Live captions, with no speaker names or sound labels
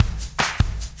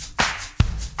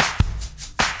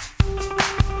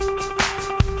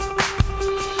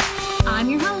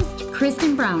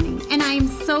Kristen Browning, and I am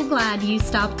so glad you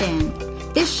stopped in.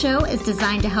 This show is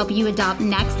designed to help you adopt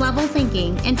next-level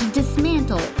thinking and to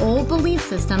dismantle old belief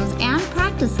systems and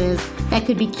practices that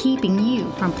could be keeping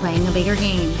you from playing a bigger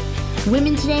game.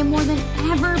 Women today, more than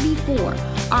ever before,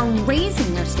 are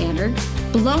raising their standard,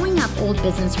 blowing up old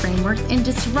business frameworks, and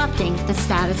disrupting the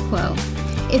status quo.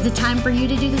 Is it time for you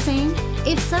to do the same?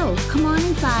 If so, come on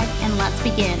inside and let's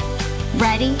begin.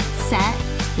 Ready, set,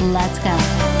 let's go.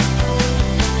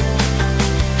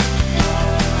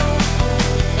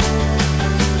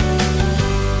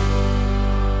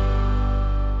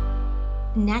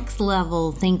 Next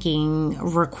level thinking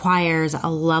requires a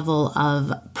level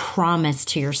of promise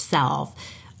to yourself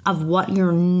of what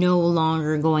you're no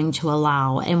longer going to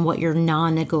allow and what your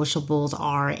non-negotiables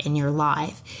are in your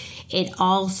life. It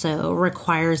also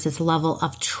requires this level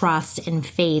of trust and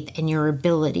faith in your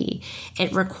ability.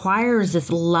 It requires this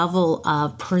level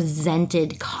of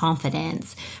presented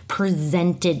confidence,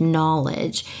 presented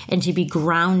knowledge, and to be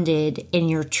grounded in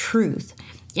your truth,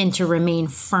 and to remain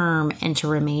firm and to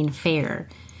remain fair.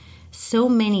 So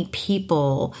many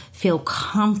people feel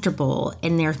comfortable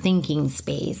in their thinking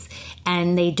space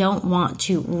and they don't want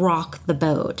to rock the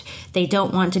boat. They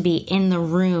don't want to be in the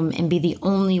room and be the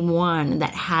only one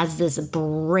that has this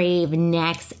brave,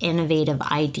 next innovative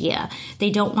idea. They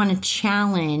don't want to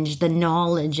challenge the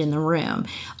knowledge in the room.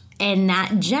 And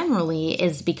that generally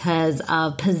is because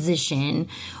of position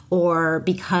or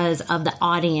because of the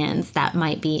audience that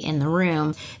might be in the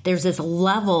room. There's this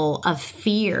level of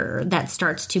fear that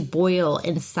starts to boil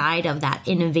inside of that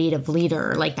innovative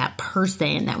leader, like that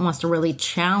person that wants to really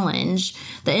challenge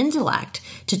the intellect,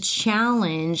 to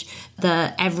challenge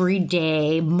the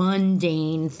everyday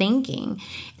mundane thinking.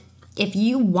 If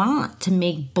you want to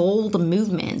make bold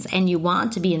movements and you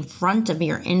want to be in front of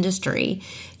your industry,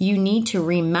 you need to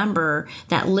remember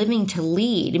that living to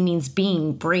lead means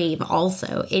being brave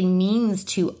also. It means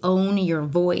to own your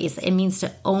voice. It means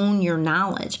to own your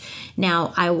knowledge.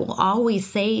 Now, I will always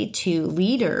say to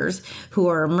leaders who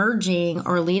are emerging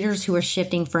or leaders who are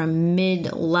shifting from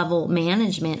mid-level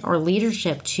management or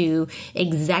leadership to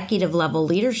executive level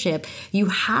leadership, you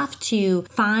have to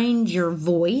find your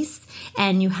voice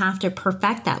and you have to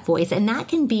perfect that voice. And that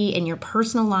can be in your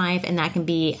personal life, and that can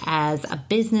be as a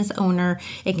business owner.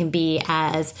 It can be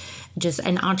as just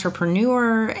an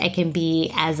entrepreneur. It can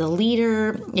be as a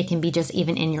leader. It can be just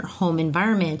even in your home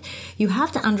environment. You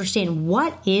have to understand,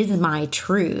 what is my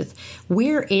truth?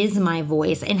 Where is my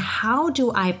voice? And how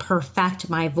do I perfect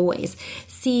my voice?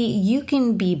 See, you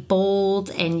can be bold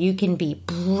and you can be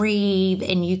brave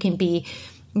and you can be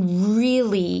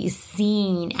really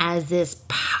seen as this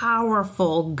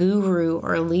powerful guru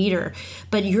or leader,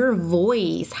 but your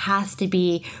voice has to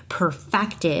be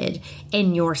perfected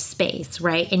in your space,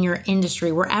 right? In your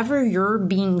industry, wherever you're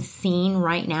being seen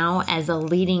right now as a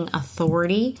leading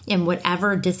authority in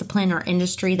whatever discipline or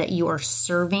industry that you are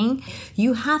serving,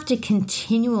 you have to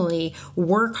continually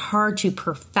work hard to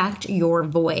perfect your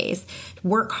voice,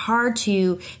 work hard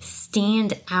to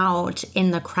stand out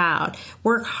in the crowd,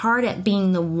 work hard at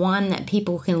being the one that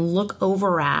people can look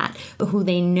over at, who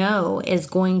they know is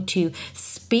going to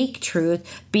speak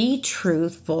truth, be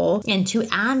truthful, and to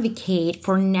advocate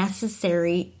for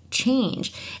necessary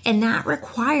change. And that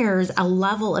requires a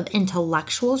level of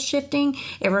intellectual shifting.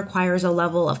 It requires a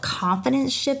level of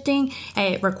confidence shifting.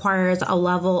 It requires a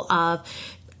level of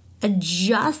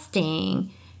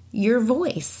adjusting your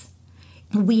voice.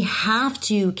 We have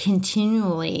to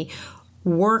continually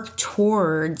work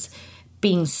towards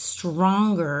being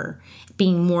stronger,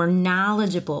 being more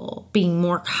knowledgeable, being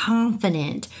more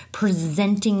confident,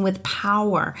 presenting with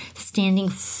power, standing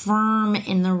firm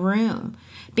in the room,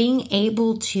 being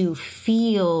able to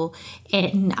feel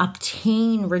and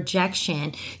obtain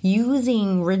rejection,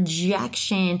 using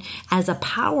rejection as a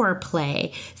power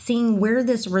play, seeing where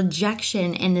this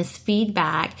rejection and this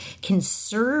feedback can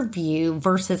serve you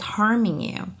versus harming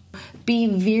you. Be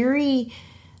very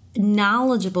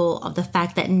knowledgeable of the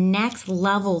fact that next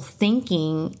level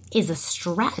thinking is a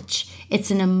stretch.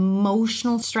 It's an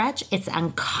emotional stretch. It's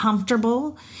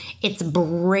uncomfortable. It's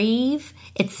brave.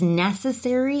 It's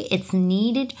necessary. It's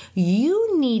needed.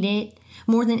 You need it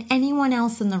more than anyone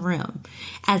else in the room.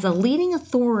 As a leading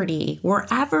authority,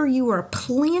 wherever you are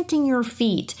planting your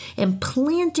feet and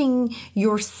planting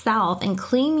yourself and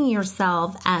claiming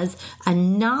yourself as a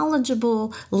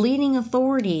knowledgeable leading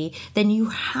authority, then you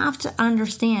have to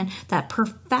understand that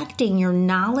perfecting your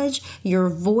knowledge, your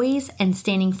voice, and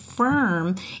standing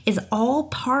firm is all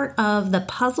part of the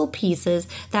puzzle pieces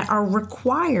that are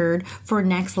required for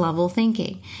next level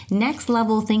thinking. Next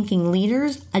level thinking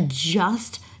leaders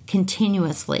adjust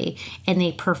continuously and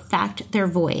they perfect their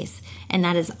voice. And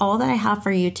that is all that I have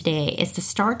for you today, is to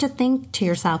start to think to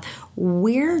yourself,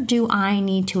 where do I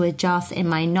need to adjust in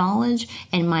my knowledge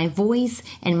and my voice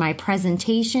and my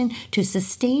presentation to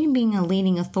sustain being a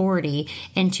leading authority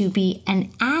and to be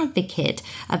an advocate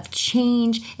of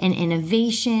change and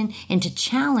innovation and to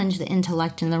challenge the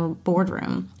intellect in the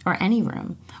boardroom or any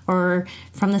room or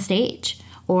from the stage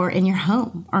or in your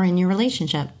home or in your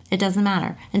relationship. It doesn't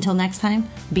matter. Until next time,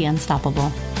 be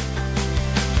unstoppable.